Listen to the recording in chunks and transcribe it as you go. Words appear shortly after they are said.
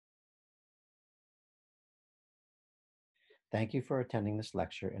Thank you for attending this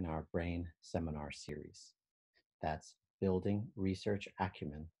lecture in our Brain Seminar Series. That's Building Research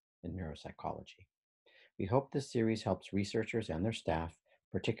Acumen in Neuropsychology. We hope this series helps researchers and their staff,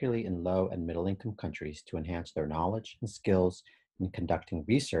 particularly in low and middle-income countries, to enhance their knowledge and skills in conducting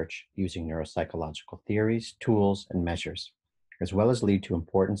research using neuropsychological theories, tools, and measures, as well as lead to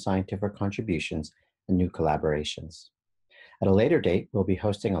important scientific contributions and new collaborations. At a later date, we'll be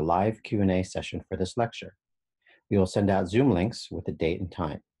hosting a live Q&A session for this lecture. We will send out Zoom links with the date and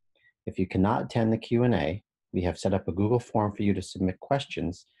time. If you cannot attend the Q&A, we have set up a Google form for you to submit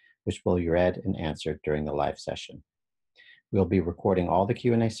questions, which will be read and answered during the live session. We'll be recording all the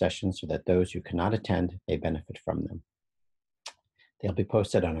Q&A sessions so that those who cannot attend may benefit from them. They'll be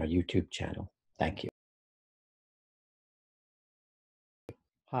posted on our YouTube channel. Thank you.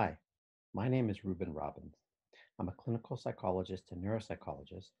 Hi, my name is Reuben Robbins. I'm a clinical psychologist and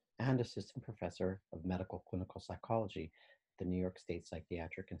neuropsychologist and assistant professor of medical clinical psychology at the New York State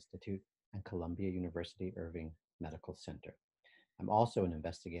Psychiatric Institute and Columbia University Irving Medical Center. I'm also an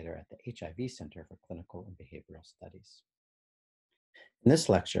investigator at the HIV Center for Clinical and Behavioral Studies. In this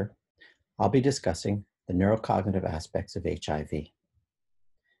lecture, I'll be discussing the neurocognitive aspects of HIV.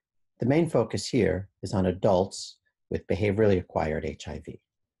 The main focus here is on adults with behaviorally acquired HIV.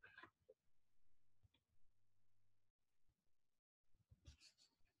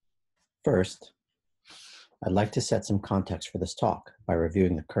 First, I'd like to set some context for this talk by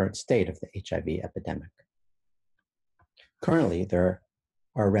reviewing the current state of the HIV epidemic. Currently, there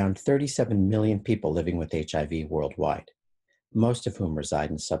are around 37 million people living with HIV worldwide, most of whom reside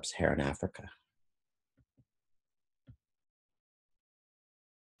in sub-Saharan Africa.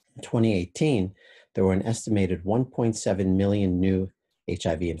 In 2018, there were an estimated 1.7 million new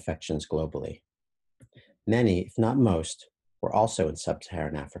HIV infections globally. Many, if not most, were also in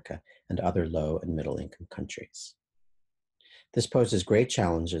sub-Saharan Africa and other low and middle-income countries. This poses great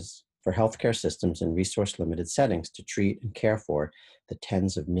challenges for healthcare systems in resource-limited settings to treat and care for the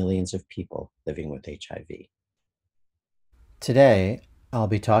tens of millions of people living with HIV. Today, I'll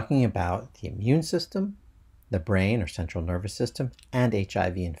be talking about the immune system, the brain or central nervous system, and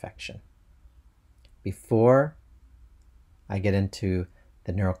HIV infection. Before I get into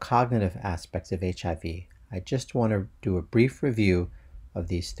the neurocognitive aspects of HIV, I just want to do a brief review of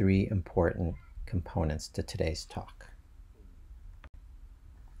these three important components to today's talk.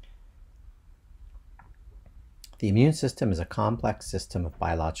 The immune system is a complex system of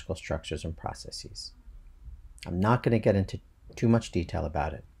biological structures and processes. I'm not going to get into too much detail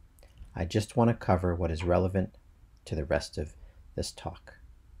about it. I just want to cover what is relevant to the rest of this talk.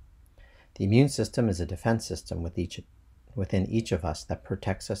 The immune system is a defense system within each of us that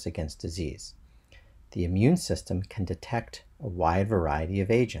protects us against disease. The immune system can detect a wide variety of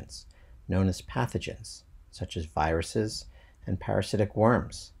agents known as pathogens, such as viruses and parasitic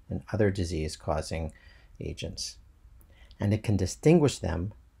worms and other disease-causing agents. And it can distinguish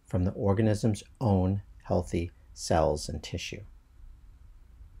them from the organism's own healthy cells and tissue.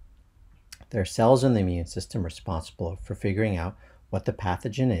 There are cells in the immune system responsible for figuring out what the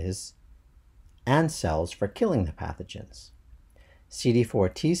pathogen is and cells for killing the pathogens.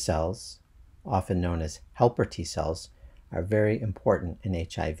 CD4 T cells, often known as helper T cells, are very important in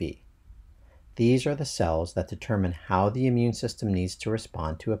HIV. These are the cells that determine how the immune system needs to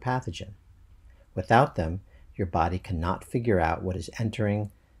respond to a pathogen. Without them, your body cannot figure out what is entering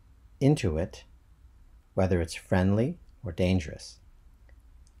into it, whether it's friendly or dangerous.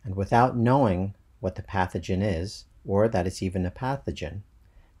 And without knowing what the pathogen is, or that it's even a pathogen,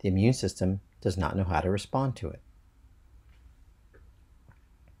 the immune system does not know how to respond to it.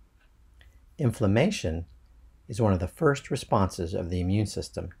 Inflammation is one of the first responses of the immune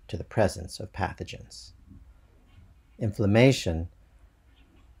system to the presence of pathogens. Inflammation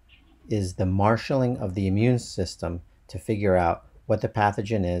is the marshaling of the immune system to figure out what the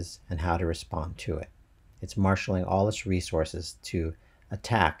pathogen is and how to respond to it. It's marshaling all its resources to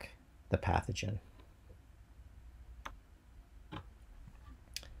attack the pathogen.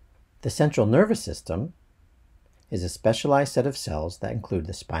 The central nervous system is a specialized set of cells that include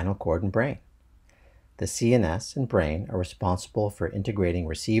the spinal cord and brain. The CNS and brain are responsible for integrating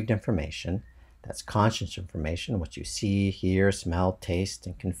received information, that's conscious information, what you see, hear, smell, taste,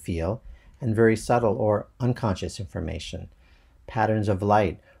 and can feel, and very subtle or unconscious information, patterns of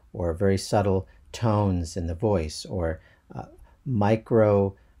light or very subtle tones in the voice or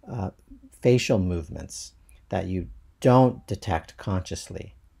micro facial movements that you don't detect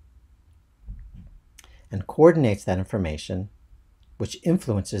consciously, and coordinates that information, which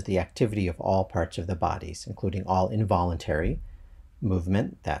influences the activity of all parts of the bodies, including all involuntary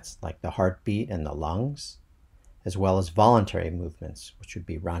movement, that's like the heartbeat and the lungs, as well as voluntary movements, which would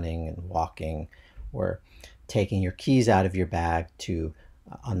be running and walking or taking your keys out of your bag to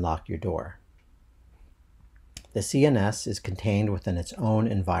unlock your door. The CNS is contained within its own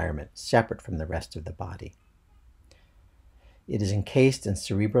environment, separate from the rest of the body. It is encased in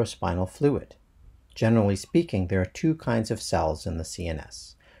cerebrospinal fluid. Generally speaking, there are two kinds of cells in the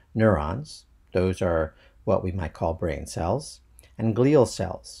CNS. Neurons, those are what we might call brain cells, and glial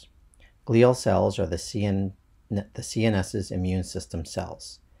cells. Glial cells are the CNS's immune system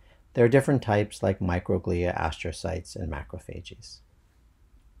cells. There are different types like microglia, astrocytes, and macrophages.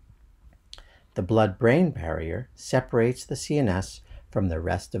 The blood-brain barrier separates the CNS from the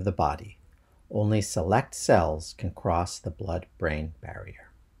rest of the body. Only select cells can cross the blood-brain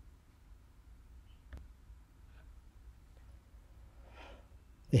barrier.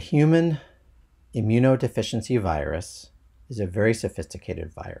 The human immunodeficiency virus is a very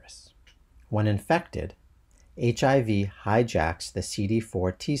sophisticated virus. When infected, HIV hijacks the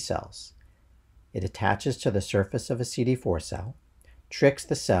CD4 T cells. It attaches to the surface of a CD4 cell, tricks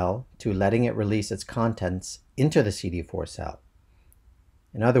the cell to letting it release its contents into the CD4 cell.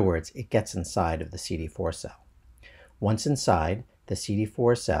 In other words, it gets inside of the CD4 cell. Once inside the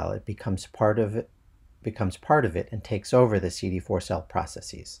CD4 cell, it becomes part of it and takes over the CD4 cell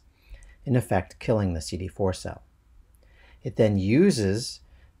processes, in effect killing the CD4 cell. It then uses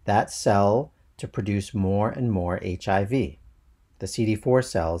that cell to produce more and more HIV. The CD4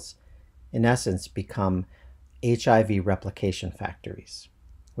 cells, in essence, become HIV replication factories.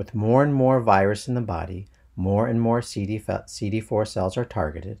 With more and more virus in the body, more and more CD4 cells are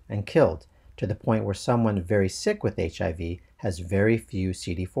targeted and killed, to the point where someone very sick with HIV has very few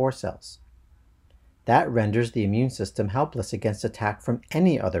CD4 cells. That renders the immune system helpless against attack from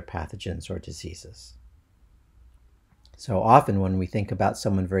any other pathogens or diseases. So often when we think about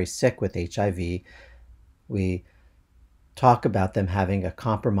someone very sick with HIV, we talk about them having a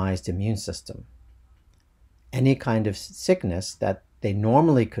compromised immune system. Any kind of sickness that they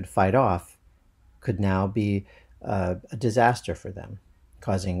normally could fight off could now be a disaster for them,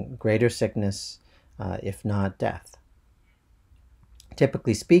 causing greater sickness, if not death.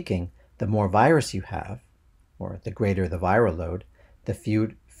 Typically speaking, the more virus you have, or the greater the viral load, the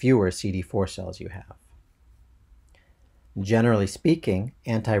fewer CD4 cells you have. Generally speaking,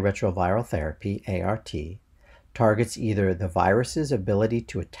 antiretroviral therapy, ART, targets either the virus's ability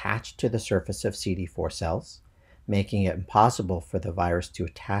to attach to the surface of CD4 cells, making it impossible for the virus to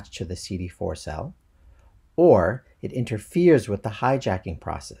attach to the CD4 cell, or it interferes with the hijacking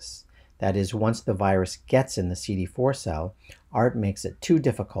process. That is, once the virus gets in the CD4 cell, ART makes it too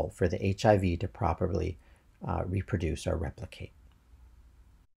difficult for the HIV to properly reproduce or replicate.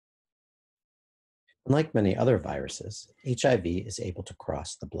 Unlike many other viruses, HIV is able to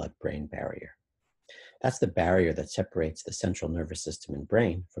cross the blood-brain barrier. That's the barrier that separates the central nervous system and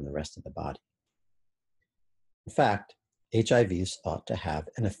brain from the rest of the body. In fact, HIV is thought to have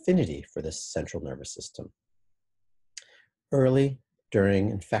an affinity for the central nervous system. Early during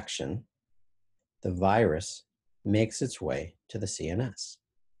infection, the virus makes its way to the CNS.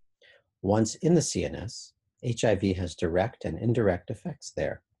 Once in the CNS, HIV has direct and indirect effects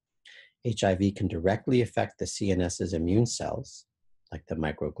there. HIV can directly affect the CNS's immune cells, like the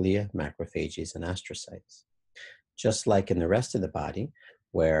microglia, macrophages, and astrocytes. Just like in the rest of the body,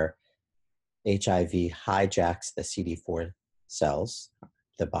 where HIV hijacks the CD4 cells,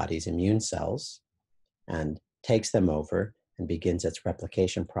 the body's immune cells, and takes them over and begins its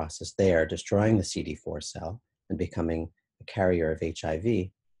replication process there, destroying the CD4 cell and becoming a carrier of HIV.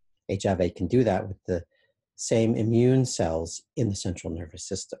 HIV can do that with the same immune cells in the central nervous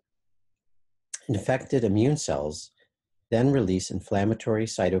system. Infected immune cells then release inflammatory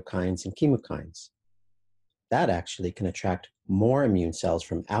cytokines and chemokines. That actually can attract more immune cells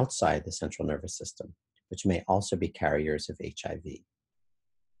from outside the central nervous system, which may also be carriers of HIV.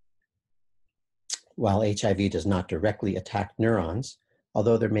 While HIV does not directly attack neurons,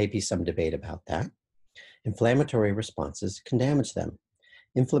 although there may be some debate about that, inflammatory responses can damage them.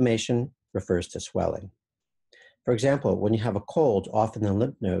 Inflammation refers to swelling. For example, when you have a cold, often the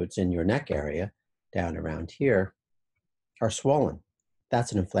lymph nodes in your neck area, down around here, are swollen.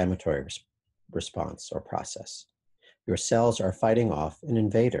 That's an inflammatory response or process. Your cells are fighting off an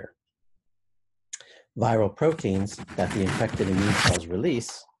invader. Viral proteins that the infected immune cells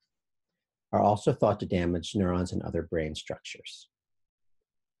release are also thought to damage neurons and other brain structures.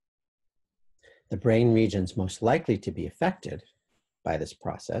 The brain regions most likely to be affected by this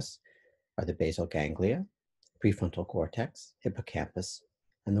process are the basal ganglia, prefrontal cortex, hippocampus,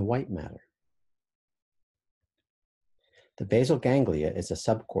 and the white matter. The basal ganglia is a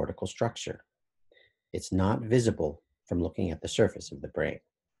subcortical structure. It's not visible from looking at the surface of the brain.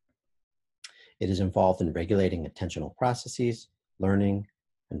 It is involved in regulating attentional processes, learning,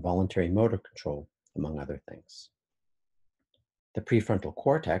 and voluntary motor control, among other things. The prefrontal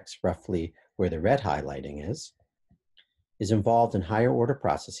cortex, roughly where the red highlighting is involved in higher order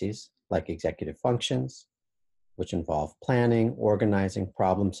processes like executive functions, which involve planning, organizing,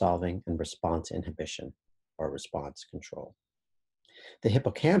 problem solving, and response inhibition or response control. The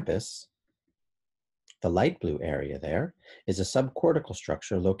hippocampus, the light blue area there, is a subcortical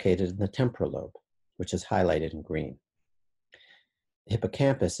structure located in the temporal lobe, which is highlighted in green. The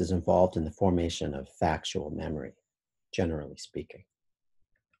hippocampus is involved in the formation of factual memory, generally speaking.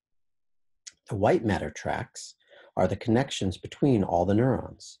 The white matter tracks are the connections between all the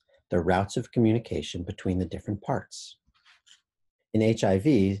neurons, the routes of communication between the different parts. In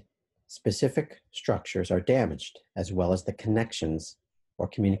HIV, specific structures are damaged, as well as the connections or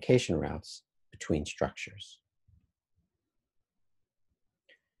communication routes between structures.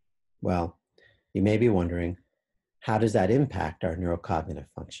 Well, you may be wondering, how does that impact our neurocognitive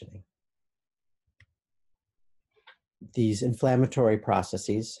functioning? These inflammatory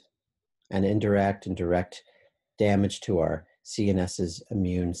processes and indirect and direct damage to our CNS's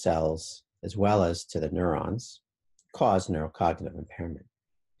immune cells, as well as to the neurons, cause neurocognitive impairment.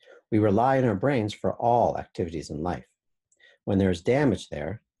 We rely on our brains for all activities in life. When there is damage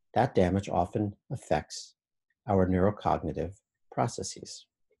there, that damage often affects our neurocognitive processes,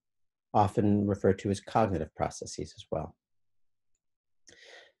 often referred to as cognitive processes as well.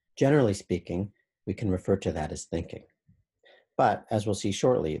 Generally speaking, we can refer to that as thinking. But as we'll see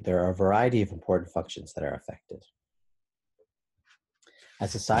shortly, there are a variety of important functions that are affected.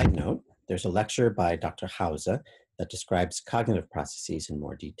 As a side note, there's a lecture by Dr. Hauser that describes cognitive processes in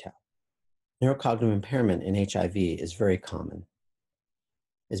more detail. Neurocognitive impairment in HIV is very common.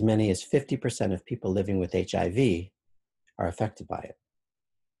 As many as 50% of people living with HIV are affected by it.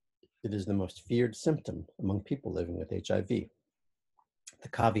 It is the most feared symptom among people living with HIV. The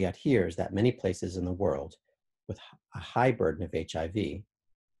caveat here is that many places in the world with a high burden of HIV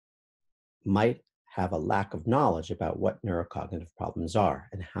might have a lack of knowledge about what neurocognitive problems are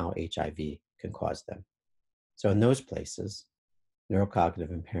and how HIV can cause them. So in those places,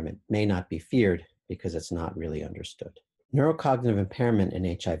 neurocognitive impairment may not be feared because it's not really understood. Neurocognitive impairment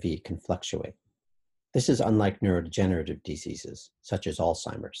in HIV can fluctuate. This is unlike neurodegenerative diseases, such as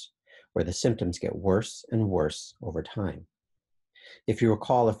Alzheimer's, where the symptoms get worse and worse over time. If you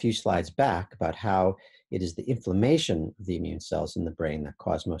recall a few slides back about how it is the inflammation of the immune cells in the brain that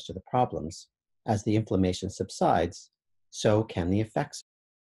cause most of the problems, as the inflammation subsides, so can the effects.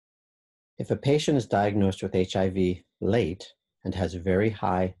 If a patient is diagnosed with HIV late and has a very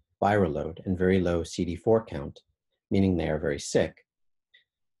high viral load and very low CD4 count, meaning they are very sick,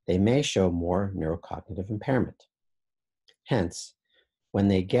 they may show more neurocognitive impairment. Hence, when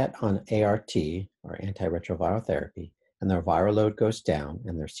they get on ART, or antiretroviral therapy, and their viral load goes down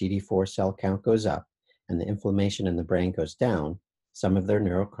and their CD4 cell count goes up and the inflammation in the brain goes down, some of their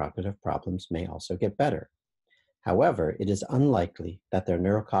neurocognitive problems may also get better. However, it is unlikely that their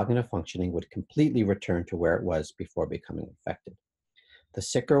neurocognitive functioning would completely return to where it was before becoming infected. The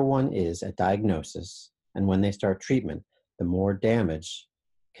sicker one is at diagnosis, and when they start treatment, the more damage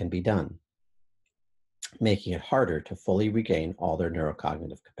can be done, making it harder to fully regain all their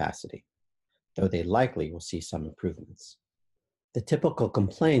neurocognitive capacity, though they likely will see some improvements. The typical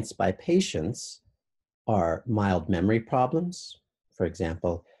complaints by patients are mild memory problems, for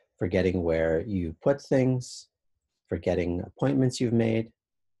example, forgetting where you put things, forgetting appointments you've made,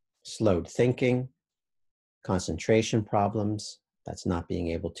 slowed thinking, concentration problems, that's not being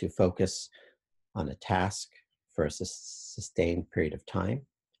able to focus on a task for a sustained period of time,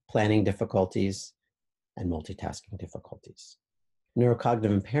 planning difficulties, and multitasking difficulties. Neurocognitive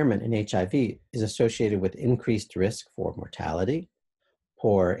impairment in HIV is associated with increased risk for mortality,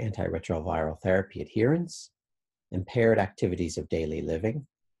 poor antiretroviral therapy adherence, impaired activities of daily living,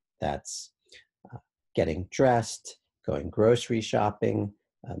 that's getting dressed, going grocery shopping,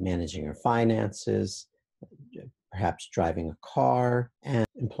 managing your finances, perhaps driving a car, and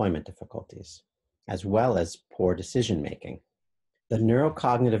employment difficulties, as well as poor decision-making. The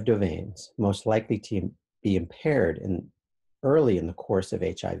neurocognitive domains most likely to be impaired early in the course of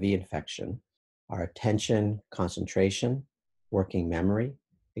HIV infection are attention, concentration, working memory,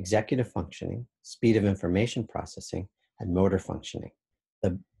 executive functioning, speed of information processing, and motor functioning.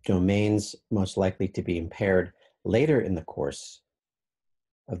 The domains most likely to be impaired later in the course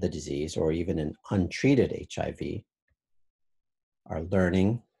of the disease or even in untreated HIV are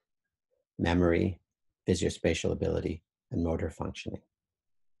learning, memory, visuospatial ability, and motor functioning.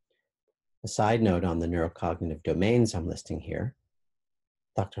 A side note on the neurocognitive domains I'm listing here,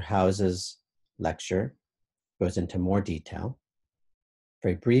 Dr. House's lecture goes into more detail.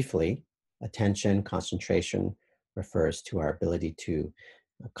 Very briefly, attention, concentration refers to our ability to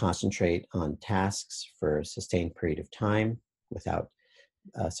concentrate on tasks for a sustained period of time without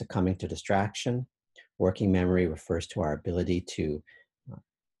succumbing to distraction. Working memory refers to our ability to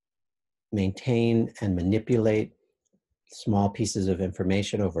maintain and manipulate small pieces of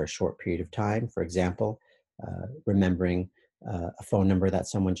information over a short period of time. For example, remembering a phone number that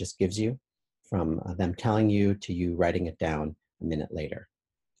someone just gives you, from them telling you to you writing it down a minute later.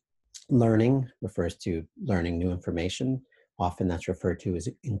 Learning refers to learning new information. Often that's referred to as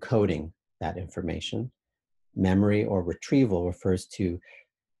encoding that information. Memory or retrieval refers to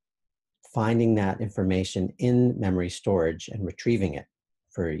finding that information in memory storage and retrieving it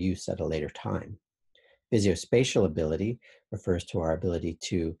for use at a later time. Visuospatial ability refers to our ability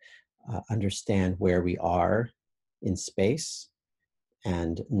to understand where we are in space,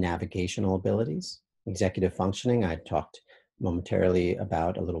 and navigational abilities. Executive functioning, I talked momentarily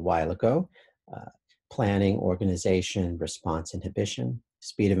about a little while ago. Planning, organization, response inhibition.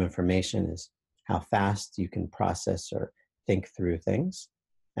 Speed of information is how fast you can process or think through things.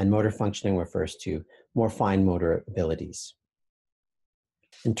 And motor functioning refers to more fine motor abilities.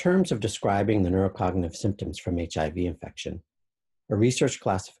 In terms of describing the neurocognitive symptoms from HIV infection, a research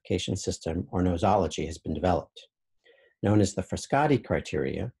classification system, or nosology, has been developed. Known as the Frascati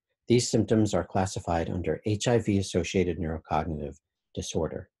criteria, these symptoms are classified under HIV-associated neurocognitive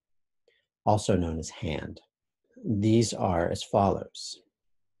disorder, also known as HAND. These are as follows: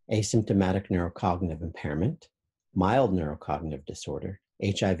 asymptomatic neurocognitive impairment, mild neurocognitive disorder,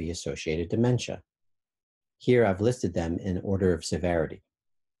 HIV-associated dementia. Here I've listed them in order of severity.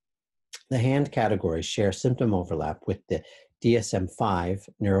 The HAND categories share symptom overlap with the DSM-5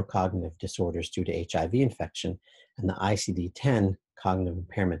 neurocognitive disorders due to HIV infection and the ICD-10 cognitive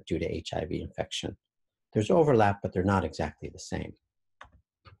impairment due to HIV infection. There's overlap, but they're not exactly the same.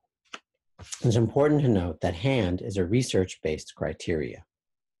 It's important to note that HAND is a research-based criteria.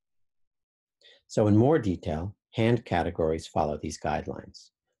 So in more detail, HAND categories follow these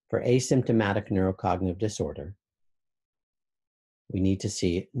guidelines. For asymptomatic neurocognitive disorder, we need to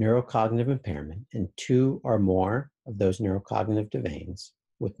see neurocognitive impairment in 2 or more of those neurocognitive domains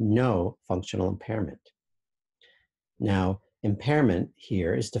with no functional impairment. Now, impairment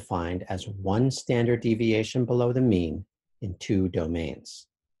here is defined as 1 standard deviation below the mean in 2 domains.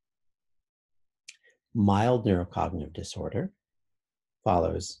 Mild neurocognitive disorder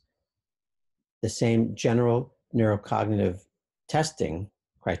follows the same general neurocognitive testing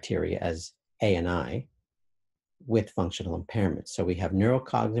criteria as ANI with functional impairment. So we have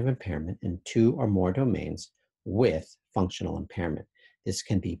neurocognitive impairment in 2 or more domains with functional impairment. This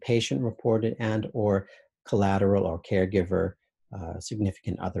can be patient-reported and or collateral or caregiver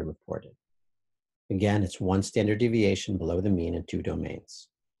significant other reported. Again, it's 1 standard deviation below the mean in 2 domains.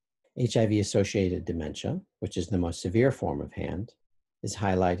 HIV-associated dementia, which is the most severe form of HAND, is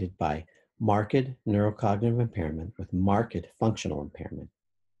highlighted by marked neurocognitive impairment with marked functional impairment.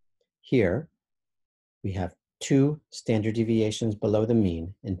 Here, we have 2 standard deviations below the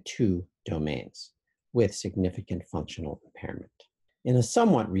mean in 2 domains with significant functional impairment. In a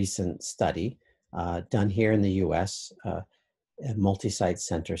somewhat recent study done here in the US, a multi-site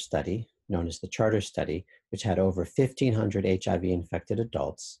center study known as the Charter Study, which had over 1,500 HIV-infected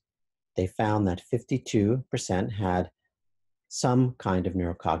adults, they found that 52% had some kind of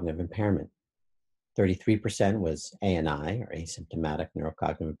neurocognitive impairment. 33% was ANI, or asymptomatic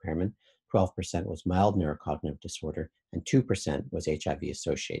neurocognitive impairment, 12% was mild neurocognitive disorder, and 2% was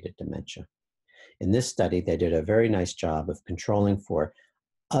HIV-associated dementia. In this study, they did a very nice job of controlling for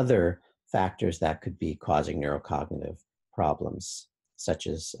other factors that could be causing neurocognitive problems, such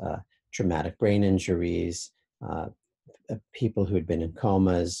as traumatic brain injuries, people who had been in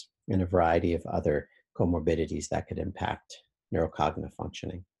comas, and a variety of other comorbidities that could impact neurocognitive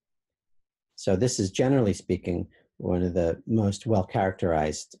functioning. So this is, generally speaking, one of the most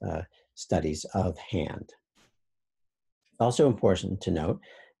well-characterized studies of HAND. Also important to note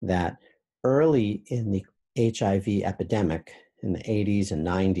that early in the HIV epidemic, in the 80s and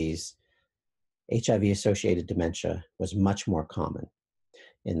 90s, HIV-associated dementia was much more common,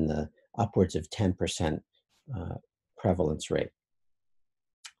 in the upwards of 10% prevalence rate.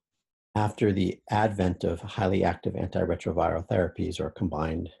 After the advent of highly active antiretroviral therapies or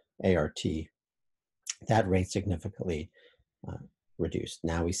combined ART, that rate significantly reduced.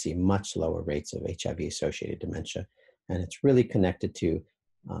 Now we see much lower rates of HIV-associated dementia, and it's really connected to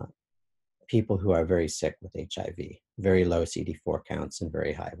people who are very sick with HIV, very low CD4 counts and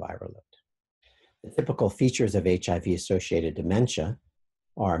very high viral load. The typical features of HIV-associated dementia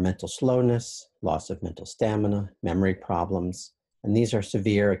are mental slowness, loss of mental stamina, memory problems, and these are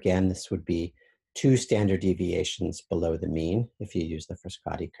severe. Again, this would be 2 standard deviations below the mean if you use the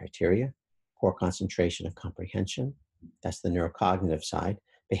Frascati criteria. Poor concentration and comprehension, that's the neurocognitive side.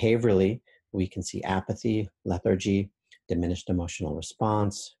 Behaviorally, we can see apathy, lethargy, diminished emotional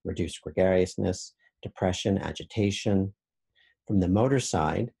response, reduced gregariousness, depression, agitation. From the motor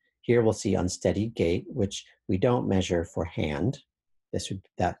side, here we'll see unsteady gait, which we don't measure for hand.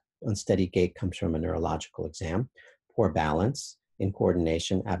 That unsteady gait comes from a neurological exam. Poor balance,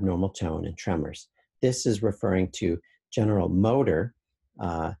 incoordination, abnormal tone, and tremors. This is referring to general motor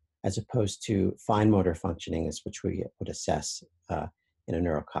as opposed to fine motor functioning, which we would assess in a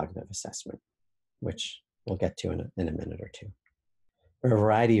neurocognitive assessment, which we'll get to in a minute or two. There are a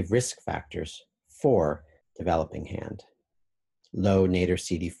variety of risk factors for developing hand. Low nadir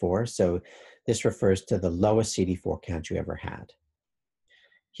CD4, so this refers to the lowest CD4 count you ever had.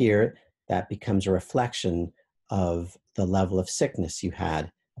 Here, that becomes a reflection of the level of sickness you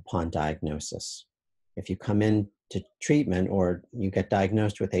had upon diagnosis. If you come into treatment or you get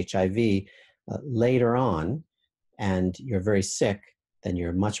diagnosed with HIV later on and you're very sick, then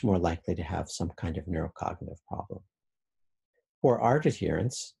you're much more likely to have some kind of neurocognitive problem. Poor art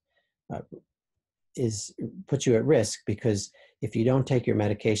adherence puts you at risk because if you don't take your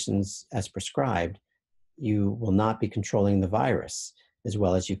medications as prescribed, you will not be controlling the virus as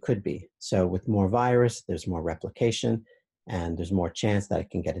well as you could be. So with more virus, there's more replication, and there's more chance that it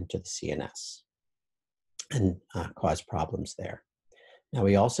can get into the CNS and cause problems there. Now,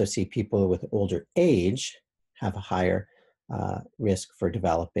 we also see people with older age have a higher risk for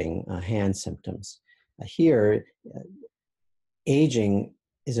developing hand symptoms. Here, aging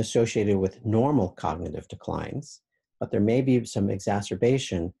is associated with normal cognitive declines, but there may be some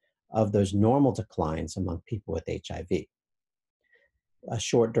exacerbation of those normal declines among people with HIV. A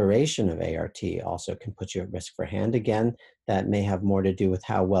short duration of ART also can put you at risk for hand. Again, that may have more to do with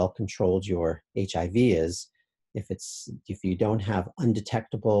how well controlled your HIV is. If you don't have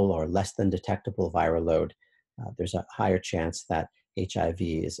undetectable or less than detectable viral load, there's a higher chance that HIV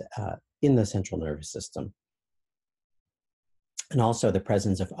is in the central nervous system. And also the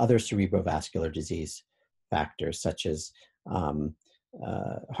presence of other cerebrovascular disease factors such as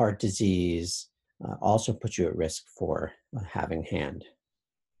heart disease also put you at risk for having hand.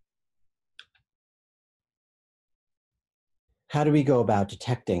 How do we go about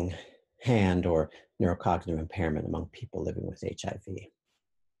detecting hand or neurocognitive impairment among people living with HIV?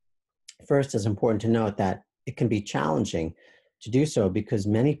 First, it's important to note that it can be challenging to do so because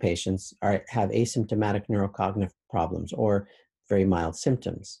many patients have asymptomatic neurocognitive problems or very mild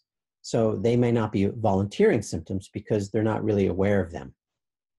symptoms. So they may not be volunteering symptoms because they're not really aware of them.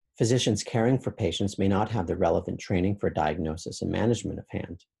 Physicians caring for patients may not have the relevant training for diagnosis and management of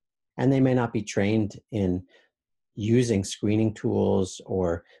hand, and they may not be trained in using screening tools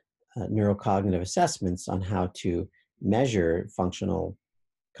or neurocognitive assessments on how to measure functional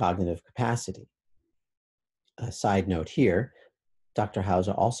cognitive capacity. A side note here, Dr.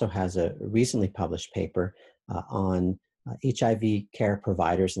 Hauser also has a recently published paper on HIV care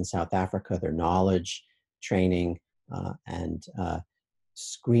providers in South Africa, their knowledge, training, and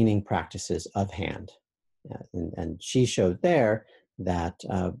screening practices of hand. And she showed there that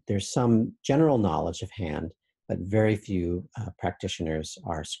there's some general knowledge of hand, but very few practitioners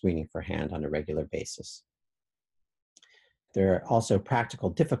are screening for hand on a regular basis. There are also practical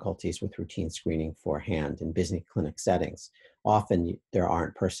difficulties with routine screening for hand in busy clinic settings. Often there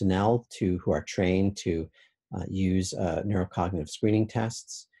aren't personnel who are trained to use neurocognitive screening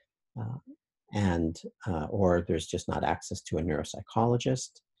tests, or there's just not access to a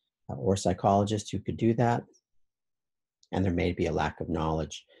neuropsychologist or psychologist who could do that. And there may be a lack of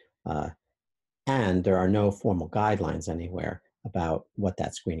knowledge. And there are no formal guidelines anywhere about what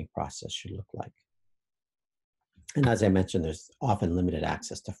that screening process should look like. And as I mentioned, there's often limited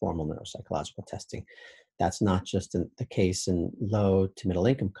access to formal neuropsychological testing. That's not just the case in low to middle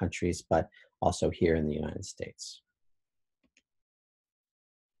income countries, but also here in the United States.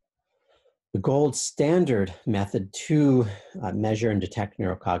 The gold standard method to measure and detect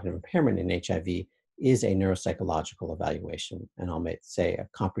neurocognitive impairment in HIV is a neuropsychological evaluation, and I'll say a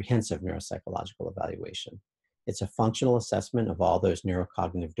comprehensive neuropsychological evaluation. It's a functional assessment of all those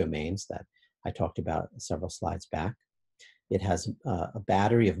neurocognitive domains that I talked about several slides back. It has a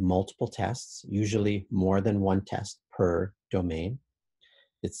battery of multiple tests, usually more than one test per domain.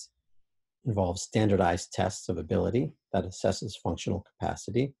 It involves standardized tests of ability that assesses functional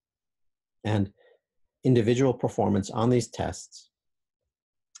capacity, and individual performance on these tests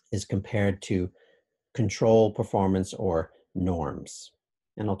is compared to control performance or norms.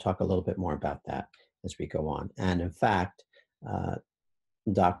 And I'll talk a little bit more about that as we go on. And in fact,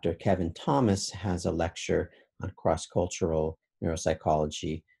 Dr. Kevin Thomas has a lecture on cross-cultural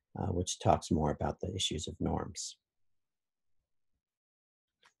neuropsychology, which talks more about the issues of norms.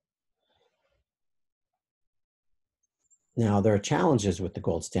 Now, there are challenges with the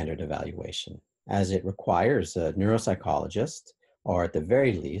gold standard evaluation, as it requires a neuropsychologist, or at the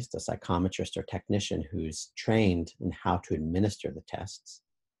very least, a psychometrist or technician who's trained in how to administer the tests.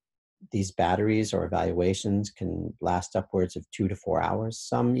 These batteries or evaluations can last upwards of 2 to 4 hours,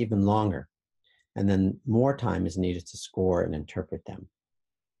 some even longer, and then more time is needed to score and interpret them.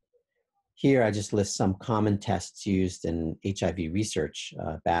 Here, I just list some common tests used in HIV research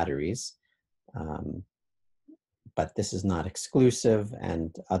batteries. But this is not exclusive,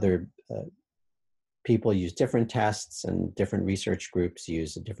 and other people use different tests, and different research groups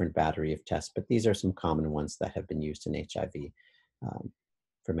use a different battery of tests, but these are some common ones that have been used in HIV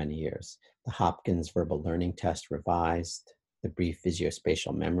for many years. The Hopkins Verbal Learning Test revised, the Brief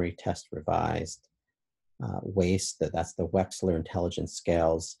Visuospatial Memory Test revised, WAIST, that's the Wechsler Intelligence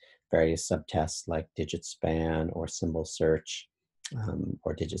Scales, various subtests like digit span or symbol search,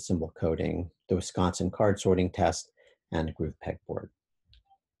 or digit symbol coding, the Wisconsin card sorting test, and a groove pegboard.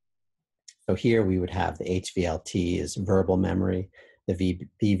 So here we would have the HVLT is verbal memory, the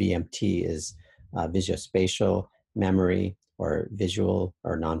VVMT is visuospatial memory or visual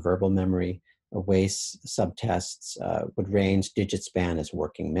or nonverbal memory. WAIST subtests would range. Digit span is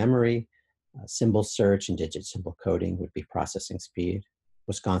working memory. Symbol search and digit symbol coding would be processing speed.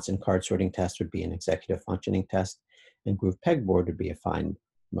 Wisconsin card sorting test would be an executive functioning test, and groove pegboard would be a fine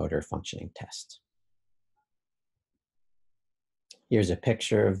motor functioning test. Here's a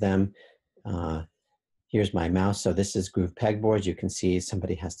picture of them. Here's my mouse. So this is groove pegboard. You can see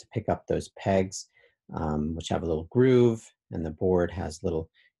somebody has to pick up those pegs, which have a little groove, and the board has little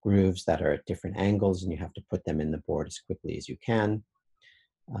grooves that are at different angles, and you have to put them in the board as quickly as you can.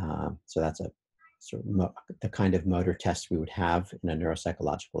 So that's a sort of the kind of motor test we would have in a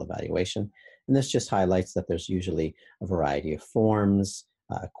neuropsychological evaluation. And this just highlights that there's usually a variety of forms,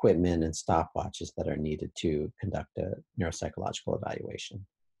 equipment, and stopwatches that are needed to conduct a neuropsychological evaluation.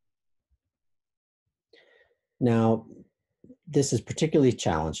 Now, this is particularly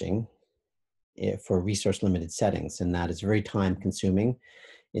challenging for resource-limited settings, and that is very time-consuming.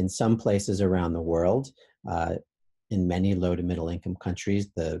 In some places around the world, in many low to middle income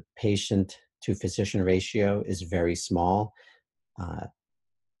countries, the patient to physician ratio is very small,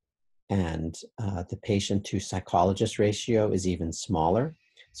 and the patient to psychologist ratio is even smaller.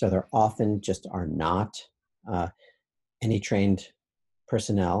 So there often just are not any trained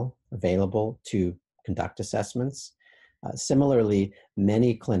personnel available to conduct assessments. Similarly,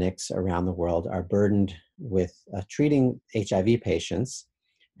 many clinics around the world are burdened with treating HIV patients,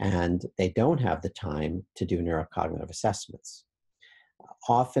 and they don't have the time to do neurocognitive assessments.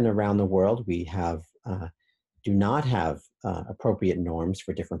 Often around the world, we do not have appropriate norms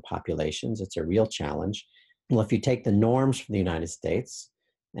for different populations. It's a real challenge. Well, if you take the norms from the United States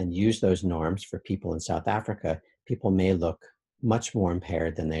and use those norms for people in South Africa, people may look much more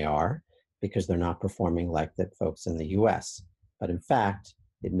impaired than they are because they're not performing like the folks in the US. But in fact,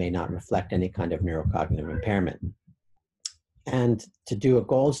 it may not reflect any kind of neurocognitive impairment. And to do a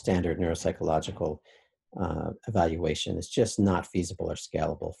gold standard neuropsychological evaluation is just not feasible or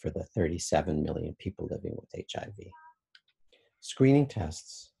scalable for the 37 million people living with HIV. Screening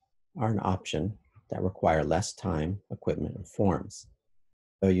tests are an option that require less time, equipment, and forms,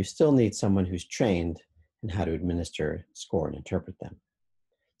 though you still need someone who's trained in how to administer, score, and interpret them.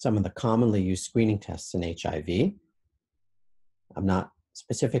 Some of the commonly used screening tests in HIV, I'm not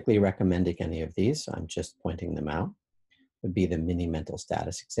specifically recommending any of these, I'm just pointing them out, would be the mini mental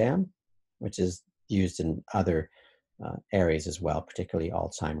status exam, which is used in other areas as well, particularly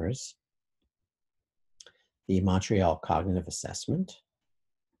Alzheimer's. The Montreal Cognitive Assessment,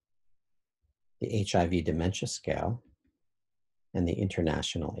 the HIV Dementia Scale, and the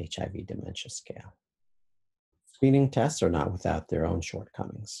International HIV Dementia Scale. Screening tests are not without their own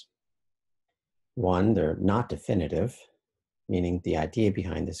shortcomings. One, they're not definitive, meaning the idea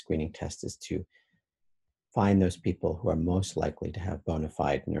behind the screening test is to find those people who are most likely to have bona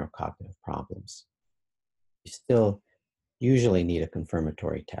fide neurocognitive problems. You still usually need a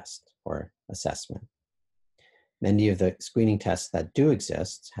confirmatory test or assessment. Many of the screening tests that do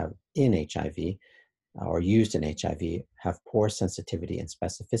exist in HIV or used in HIV have poor sensitivity and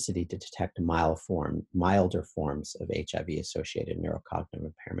specificity to detect milder forms of HIV-associated neurocognitive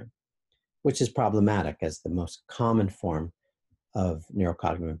impairment, which is problematic as the most common form of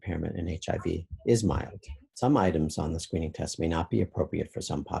neurocognitive impairment in HIV is mild. Some items on the screening test may not be appropriate for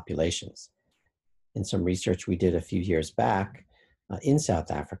some populations. In some research we did a few years back in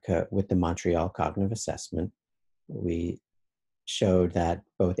South Africa with the Montreal Cognitive Assessment, we showed that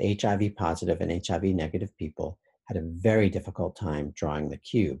both HIV positive and HIV negative people had a very difficult time drawing the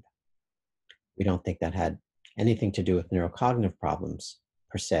cube. We don't think that had anything to do with neurocognitive problems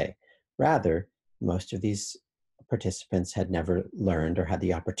per se. Rather, most of these participants had never learned or had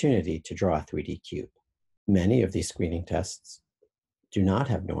the opportunity to draw a 3D cube. Many of these screening tests do not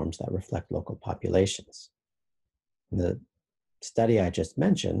have norms that reflect local populations. In the study I just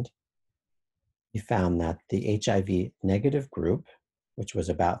mentioned, we found that the HIV negative group, which was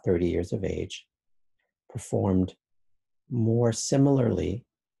about 30 years of age, performed more similarly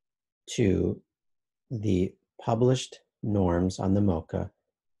to the published norms on the MoCA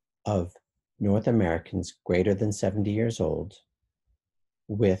of North Americans greater than 70 years old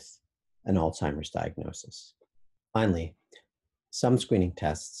with an Alzheimer's diagnosis. Finally, some screening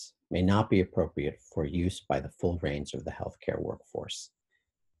tests may not be appropriate for use by the full range of the healthcare workforce.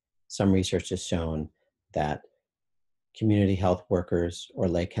 Some research has shown that community health workers or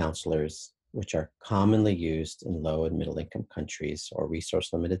lay counselors, which are commonly used in low and middle income countries or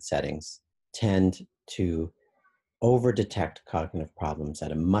resource limited settings, tend to over-detect cognitive problems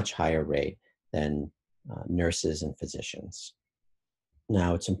at a much higher rate than nurses and physicians.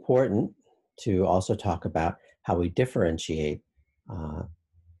 Now, it's important to also talk about how we differentiate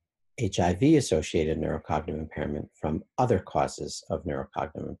HIV-associated neurocognitive impairment from other causes of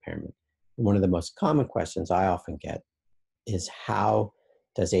neurocognitive impairment. And one of the most common questions I often get is, how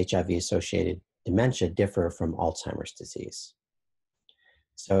does HIV-associated dementia differ from Alzheimer's disease?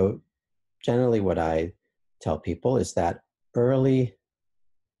 So generally what I tell people is that early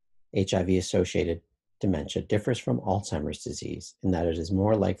HIV-associated dementia differs from Alzheimer's disease in that it is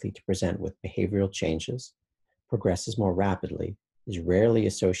more likely to present with behavioral changes, progresses more rapidly, is rarely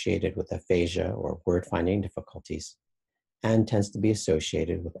associated with aphasia or word-finding difficulties, and tends to be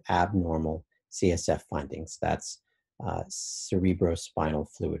associated with abnormal CSF findings. That's cerebrospinal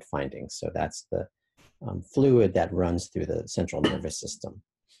fluid findings. So that's the fluid that runs through the central nervous system.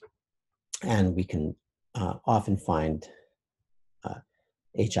 And we can often find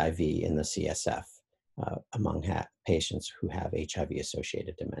HIV in the CSF among patients who have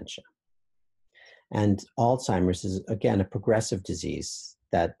HIV-associated dementia. And Alzheimer's is, again, a progressive disease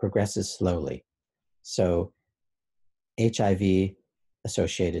that progresses slowly. So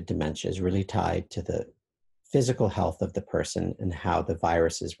HIV-associated dementia is really tied to the physical health of the person and how the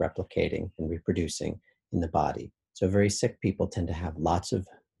virus is replicating and reproducing in the body. So very sick people tend to have lots of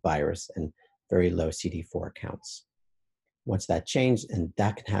virus and very low CD4 counts. Once that changes, and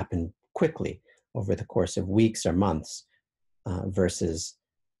that can happen quickly over the course of weeks or months, versus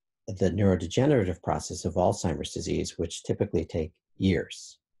the neurodegenerative process of Alzheimer's disease, which typically take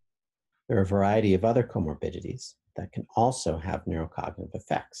years. There are a variety of other comorbidities that can also have neurocognitive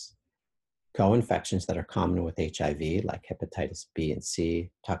effects. Co-infections that are common with HIV, like hepatitis B and C,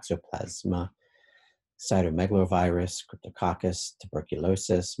 toxoplasma, cytomegalovirus, cryptococcus,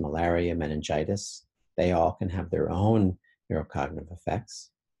 tuberculosis, malaria, meningitis, they all can have their own neurocognitive effects.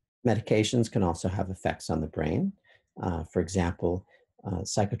 Medications can also have effects on the brain. For example,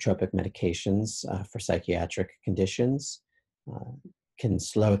 psychotropic medications for psychiatric conditions can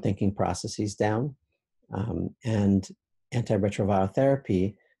slow thinking processes down. And antiretroviral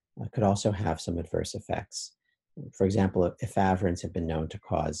therapy could also have some adverse effects. For example, efavirenz have been known to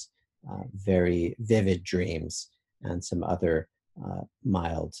cause very vivid dreams and some other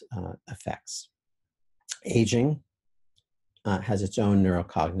mild effects. Aging has its own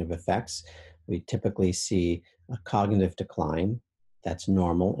neurocognitive effects. We typically see a cognitive decline that's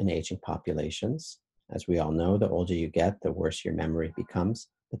normal in aging populations. As we all know, the older you get, the worse your memory becomes,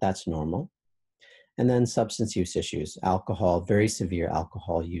 but that's normal. And then substance use issues, alcohol, very severe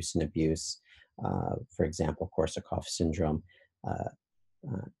alcohol use and abuse, for example, Korsakoff syndrome,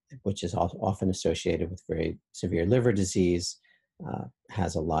 which is often associated with very severe liver disease,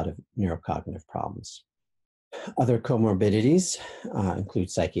 has a lot of neurocognitive problems. Other comorbidities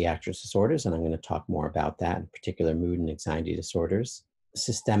include psychiatric disorders, and I'm going to talk more about that, in particular mood and anxiety disorders.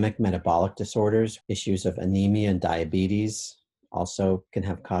 Systemic metabolic disorders, issues of anemia and diabetes also can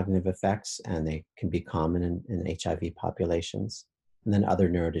have cognitive effects, and they can be common in HIV populations. And then other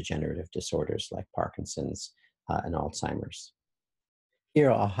neurodegenerative disorders like Parkinson's and Alzheimer's.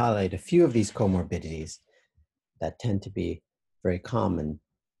 Here I'll highlight a few of these comorbidities that tend to be very common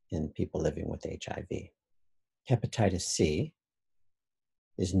in people living with HIV. Hepatitis C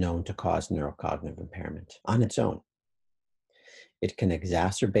is known to cause neurocognitive impairment on its own. It can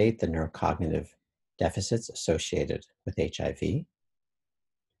exacerbate the neurocognitive deficits associated with HIV.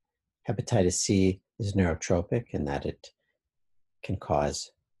 Hepatitis C is neurotropic in that it can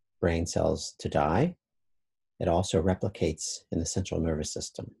cause brain cells to die. It also replicates in the central nervous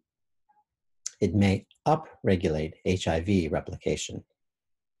system. It may upregulate HIV replication.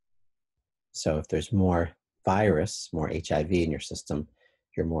 So if there's more virus, more HIV in your system,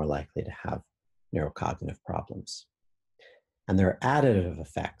 you're more likely to have neurocognitive problems. And there are additive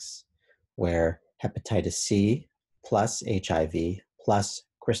effects where hepatitis C plus HIV plus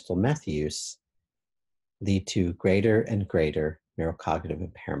crystal meth use lead to greater and greater neurocognitive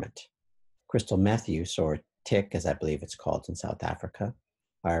impairment. Crystal meth use, or TIC, as I believe it's called in South Africa,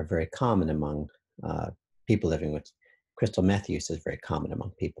 are very common among people living with crystal meth use is very common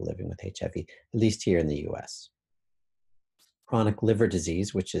among people living with HIV, at least here in the US. Chronic liver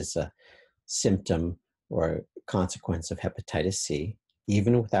disease, which is a symptom or consequence of hepatitis C,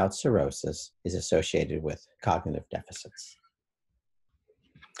 even without cirrhosis, is associated with cognitive deficits.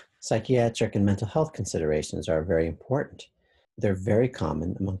 Psychiatric and mental health considerations are very important. They're very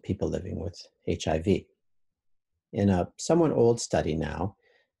common among people living with HIV. In a somewhat old study now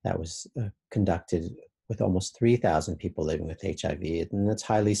that was conducted with almost 3,000 people living with HIV, and that's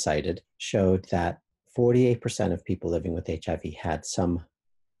highly cited, showed that 48% of people living with HIV had some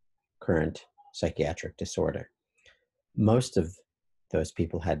current psychiatric disorder. Most of those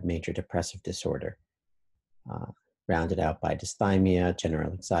people had major depressive disorder, rounded out by dysthymia,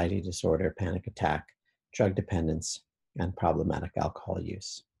 general anxiety disorder, panic attack, drug dependence, and problematic alcohol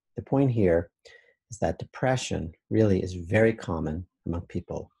use. The point here is that depression really is very common among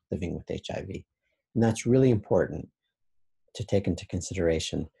people living with HIV. And that's really important to take into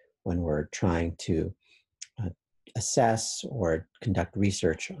consideration when we're trying to assess or conduct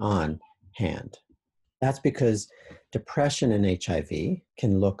research on HAND. That's because depression and HIV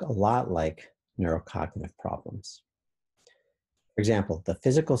can look a lot like neurocognitive problems. For example, the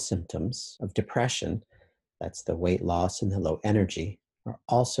physical symptoms of depression, that's the weight loss and the low energy, are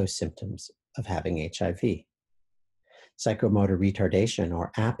also symptoms of having HIV. Psychomotor retardation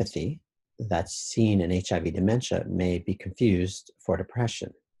or apathy that's seen in HIV dementia may be confused for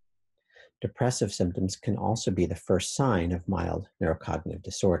depression. Depressive symptoms can also be the first sign of mild neurocognitive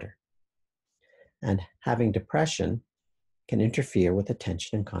disorder. And having depression can interfere with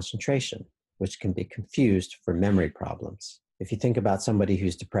attention and concentration, which can be confused for memory problems. If you think about somebody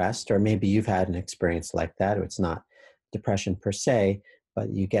who's depressed, or maybe you've had an experience like that, or it's not depression per se, but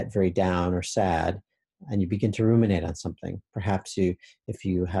you get very down or sad, and you begin to ruminate on something. Perhaps if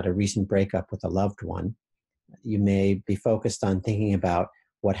you had a recent breakup with a loved one, you may be focused on thinking about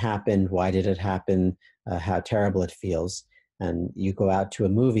what happened, why did it happen, how terrible it feels, and you go out to a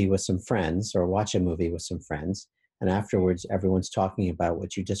movie with some friends or watch a movie with some friends, and afterwards everyone's talking about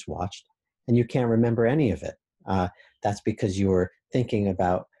what you just watched, and you can't remember any of it. That's because you were thinking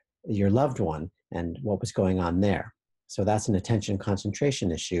about your loved one and what was going on there. So that's an attention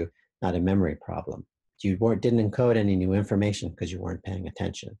concentration issue, not a memory problem. You didn't encode any new information because you weren't paying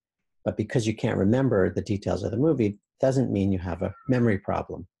attention. But because you can't remember the details of the movie, doesn't mean you have a memory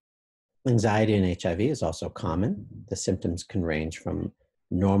problem. Anxiety in HIV is also common. The symptoms can range from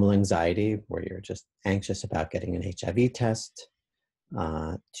normal anxiety, where you're just anxious about getting an HIV test,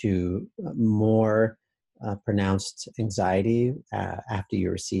 to more pronounced anxiety after you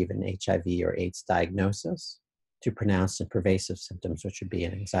receive an HIV or AIDS diagnosis, to pronounced and pervasive symptoms, which would be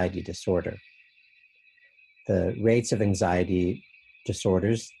an anxiety disorder. The rates of anxiety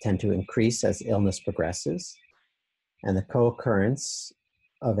disorders tend to increase as illness progresses, and the co-occurrence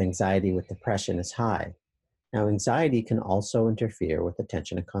of anxiety with depression is high. Now, anxiety can also interfere with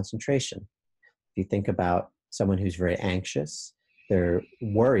attention and concentration. If you think about someone who's very anxious, they're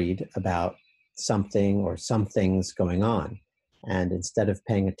worried about something or some things going on. And instead of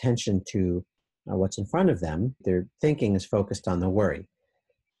paying attention to what's in front of them, their thinking is focused on the worry.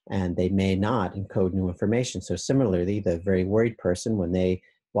 And they may not encode new information. So similarly, the very worried person, when they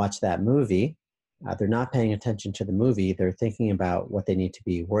watch that movie, they're not paying attention to the movie. They're thinking about what they need to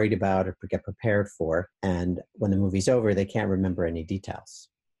be worried about or get prepared for. And when the movie's over, they can't remember any details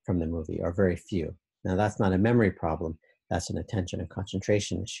from the movie, or very few. Now, that's not a memory problem. That's an attention and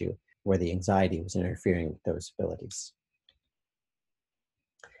concentration issue where the anxiety was interfering with those abilities.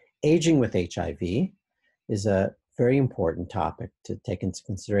 Aging with HIV is a very important topic to take into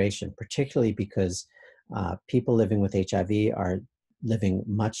consideration, particularly because people living with HIV are living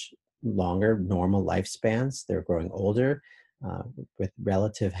much longer, normal lifespans. They're growing older with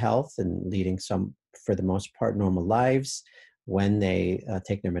relative health and leading some, for the most part, normal lives when they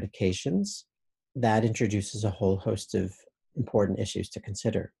take their medications. That introduces a whole host of important issues to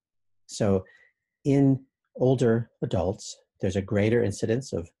consider. So in older adults, there's a greater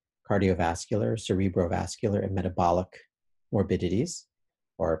incidence of cardiovascular, cerebrovascular, and metabolic morbidities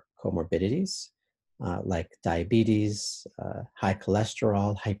or comorbidities, like diabetes, high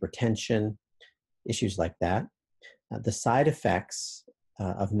cholesterol, hypertension, issues like that. The side effects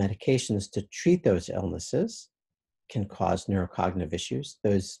of medications to treat those illnesses can cause neurocognitive issues.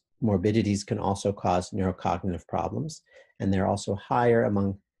 Those morbidities can also cause neurocognitive problems, and they're also higher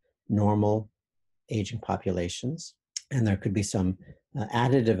among normal aging populations. And there could be some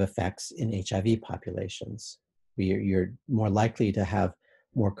additive effects in HIV populations. You're more likely to have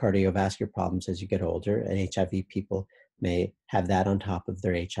more cardiovascular problems as you get older, and HIV people may have that on top of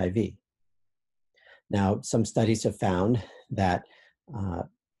their HIV. Now, some studies have found that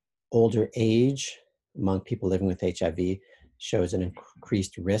older age among people living with HIV shows an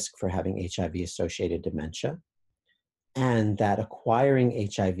increased risk for having HIV-associated dementia, and that acquiring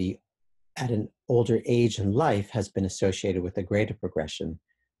HIV at an older age in life has been associated with a greater progression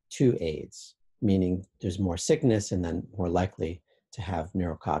to AIDS, meaning there's more sickness and then more likely to have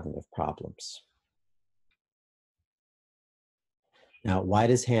neurocognitive problems. Now, why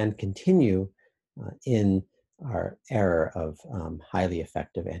does HAND continue in our era of highly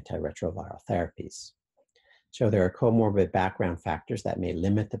effective antiretroviral therapies? So there are comorbid background factors that may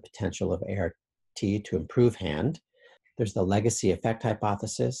limit the potential of ART to improve HAND. There's the legacy effect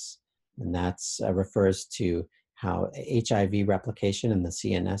hypothesis, and that refers to how HIV replication in the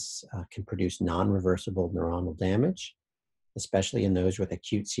CNS can produce non-reversible neuronal damage, especially in those with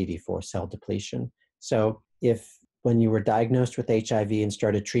acute CD4 cell depletion. So if when you were diagnosed with HIV and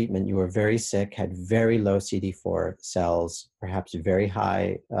started treatment, you were very sick, had very low CD4 cells, perhaps very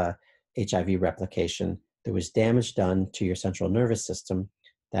high HIV replication, there was damage done to your central nervous system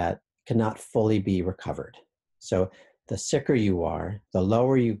that cannot fully be recovered. So the sicker you are, the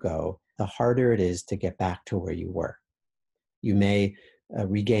lower you go, the harder it is to get back to where you were. You may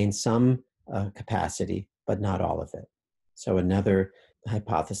regain some capacity, but not all of it. So another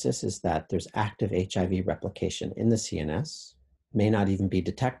hypothesis is that there's active HIV replication in the CNS, may not even be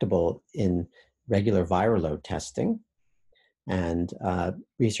detectable in regular viral load testing. And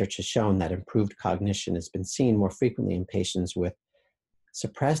research has shown that improved cognition has been seen more frequently in patients with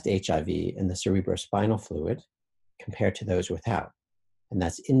suppressed HIV in the cerebrospinal fluid compared to those without. And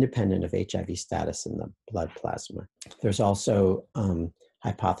that's independent of HIV status in the blood plasma. There's also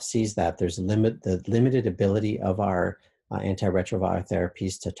hypotheses that there's the limited ability of our antiretroviral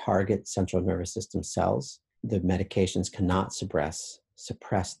therapies to target central nervous system cells. The medications cannot suppress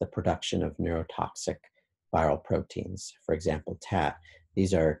the production of neurotoxic viral proteins, for example, TAT.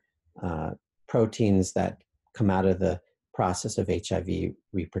 These are proteins that come out of the process of HIV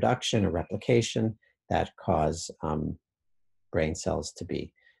reproduction or replication that cause brain cells to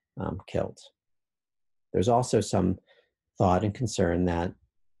be killed. There's also some thought and concern that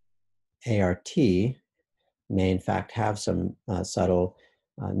ART may in fact have some subtle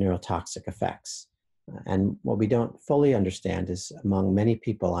neurotoxic effects. And what we don't fully understand is among many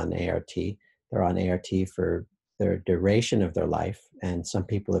people on ART, they're on ART for the duration of their life, and some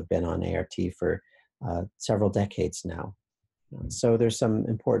people have been on ART for several decades now. So there's some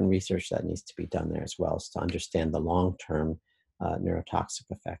important research that needs to be done there as well, to understand the long-term neurotoxic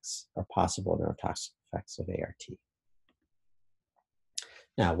effects or possible neurotoxic effects of ART.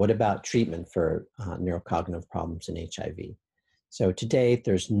 Now, what about treatment for neurocognitive problems in HIV? So to date,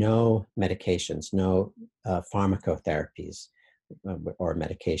 there's no medications, no pharmacotherapies or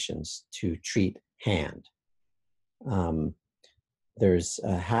medications to treat HAND. There's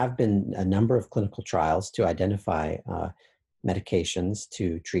have been a number of clinical trials to identify medications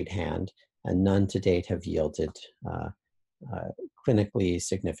to treat HAND, and none to date have yielded clinically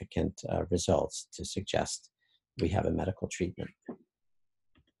significant results to suggest we have a medical treatment.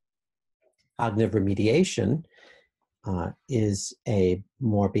 Cognitive remediation is a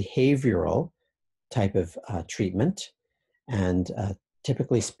more behavioral type of treatment, and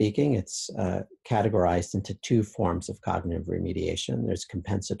typically speaking, it's categorized into two forms of cognitive remediation. There's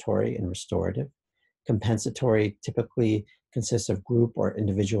compensatory and restorative. Compensatory typically consists of group or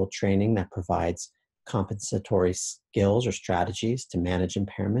individual training that provides compensatory skills or strategies to manage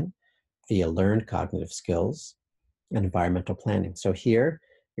impairment via learned cognitive skills and environmental planning. So here,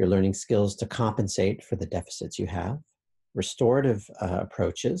 you're learning skills to compensate for the deficits you have. Restorative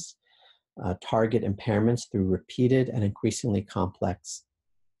approaches target impairments through repeated and increasingly complex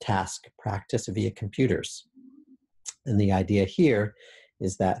task practice via computers. And the idea here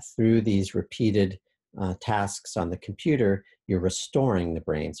is that through these repeated tasks on the computer, you're restoring the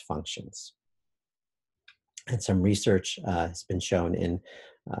brain's functions. And some research has been shown in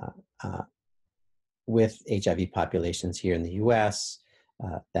uh, uh, with HIV populations here in the US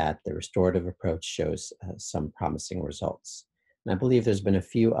that the restorative approach shows some promising results. And I believe there's been a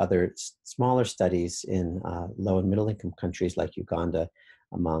few other smaller studies in low and middle income countries like Uganda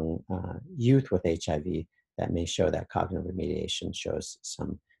among youth with HIV that may show that cognitive remediation shows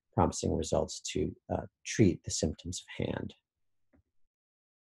some promising results to treat the symptoms of hand.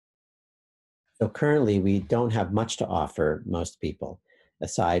 So currently, we don't have much to offer most people,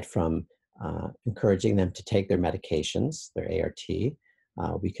 aside from encouraging them to take their medications, their ART.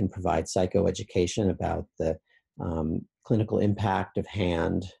 We can provide psychoeducation about the clinical impact of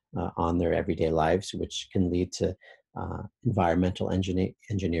hand on their everyday lives, which can lead to environmental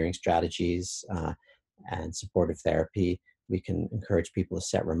engineering strategies and supportive therapy. We can encourage people to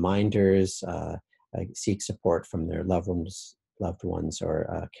set reminders, seek support from their loved ones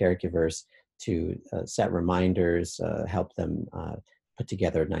or caregivers to set reminders, help them put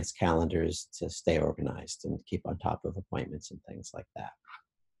together nice calendars to stay organized and keep on top of appointments and things like that.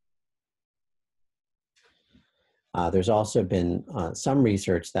 There's also been some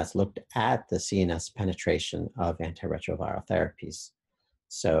research that's looked at the CNS penetration of antiretroviral therapies.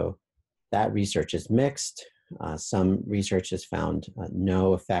 So that research is mixed. Some research has found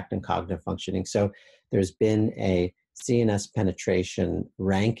no effect in cognitive functioning. So there's been a CNS penetration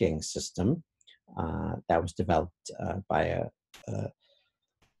ranking system that was developed by a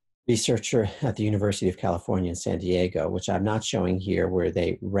researcher at the University of California in San Diego, which I'm not showing here, where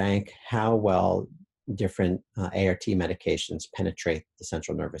they rank how well different ART medications penetrate the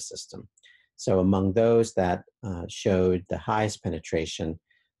central nervous system. So among those that showed the highest penetration,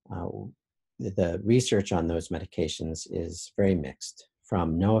 the research on those medications is very mixed,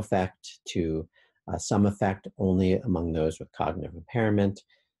 from no effect to some effect only among those with cognitive impairment,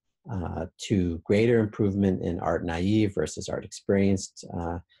 to greater improvement in ART naive versus ART experienced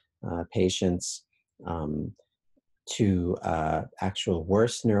patients, to actual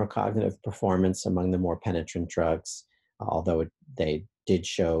worse neurocognitive performance among the more penetrant drugs, although they did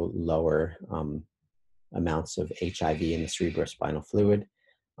show lower amounts of HIV in the cerebrospinal fluid,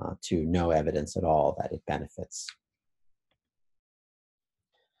 to no evidence at all that it benefits.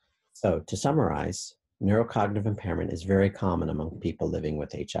 So to summarize, neurocognitive impairment is very common among people living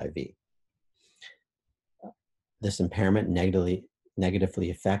with HIV. This impairment negatively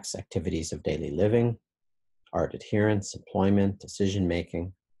affects activities of daily living, ART adherence, employment,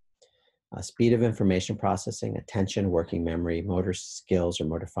 decision-making, speed of information processing, attention, working memory, motor skills, or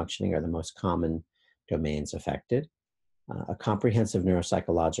motor functioning are the most common domains affected. A comprehensive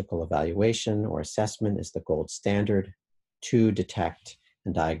neuropsychological evaluation or assessment is the gold standard to detect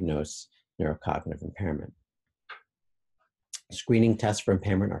and diagnose neurocognitive impairment. Screening tests for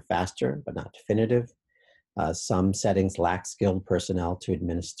impairment are faster, but not definitive. Some settings lack skilled personnel to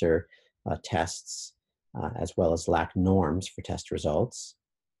administer tests, as well as lack norms for test results.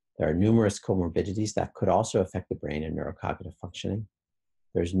 There are numerous comorbidities that could also affect the brain and neurocognitive functioning.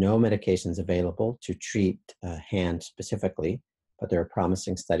 There's no medications available to treat hand specifically, but there are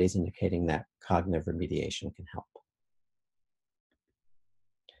promising studies indicating that cognitive remediation can help.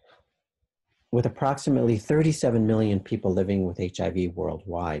 With approximately 37 million people living with HIV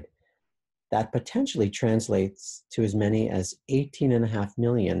worldwide, that potentially translates to as many as 18.5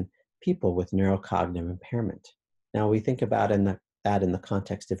 million people with neurocognitive impairment. Now, we think about that in the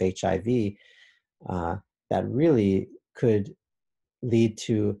context of HIV, that really could lead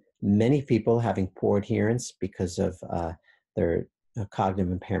to many people having poor adherence because of their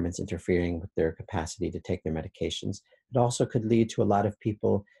cognitive impairments interfering with their capacity to take their medications. It also could lead to a lot of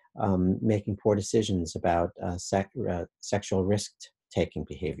people making poor decisions about sexual risk-taking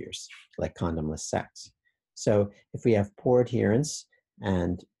behaviors, like condomless sex. So if we have poor adherence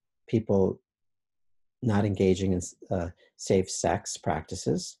and people not engaging in safe sex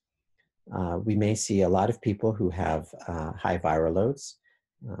practices, we may see a lot of people who have high viral loads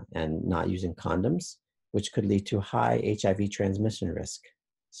and not using condoms, which could lead to high HIV transmission risk.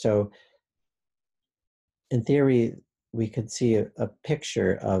 So in theory, we could see a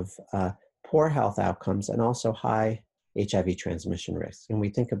picture of poor health outcomes and also high HIV transmission risk. And we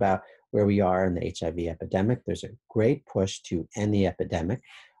think about where we are in the HIV epidemic. There's a great push to end the epidemic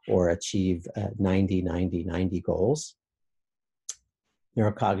or achieve 90-90-90 goals.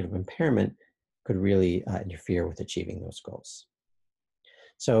 Neurocognitive impairment could really interfere with achieving those goals.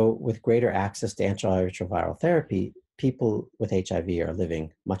 So with greater access to antiretroviral therapy, people with HIV are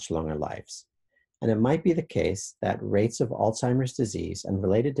living much longer lives. And it might be the case that rates of Alzheimer's disease and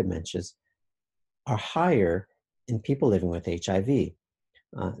related dementias are higher in people living with HIV.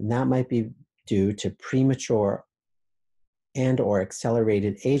 And that might be due to premature and or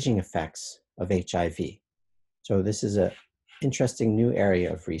accelerated aging effects of HIV. So this is an interesting new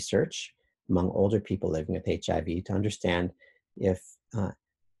area of research among older people living with HIV to understand if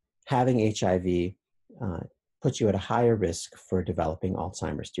having HIV puts you at a higher risk for developing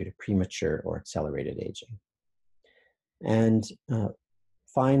Alzheimer's due to premature or accelerated aging. And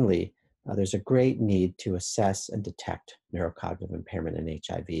finally, there's a great need to assess and detect neurocognitive impairment in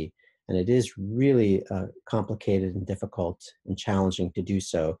HIV. And it is really complicated and difficult and challenging to do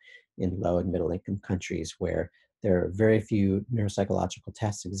so in low and middle income countries where there are very few neuropsychological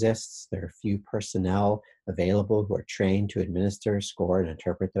tests exists. There are few personnel available who are trained to administer, score, and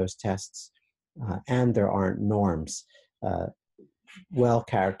interpret those tests. And there aren't norms,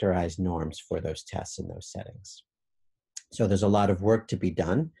 well-characterized norms for those tests in those settings. So there's a lot of work to be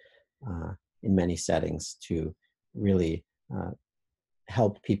done in many settings to really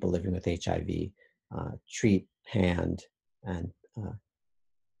help people living with HIV treat, hand, and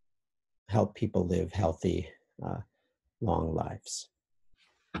help people live healthy, long lives.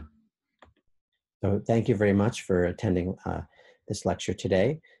 So thank you very much for attending this lecture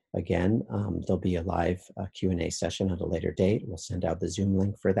today. Again, there'll be a live Q&A session at a later date. We'll send out the Zoom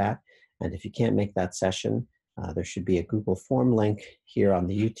link for that. And if you can't make that session, there should be a Google form link here on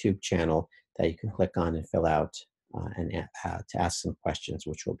the YouTube channel that you can click on and fill out and to ask some questions,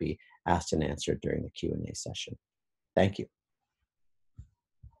 which will be asked and answered during the Q&A session. Thank you.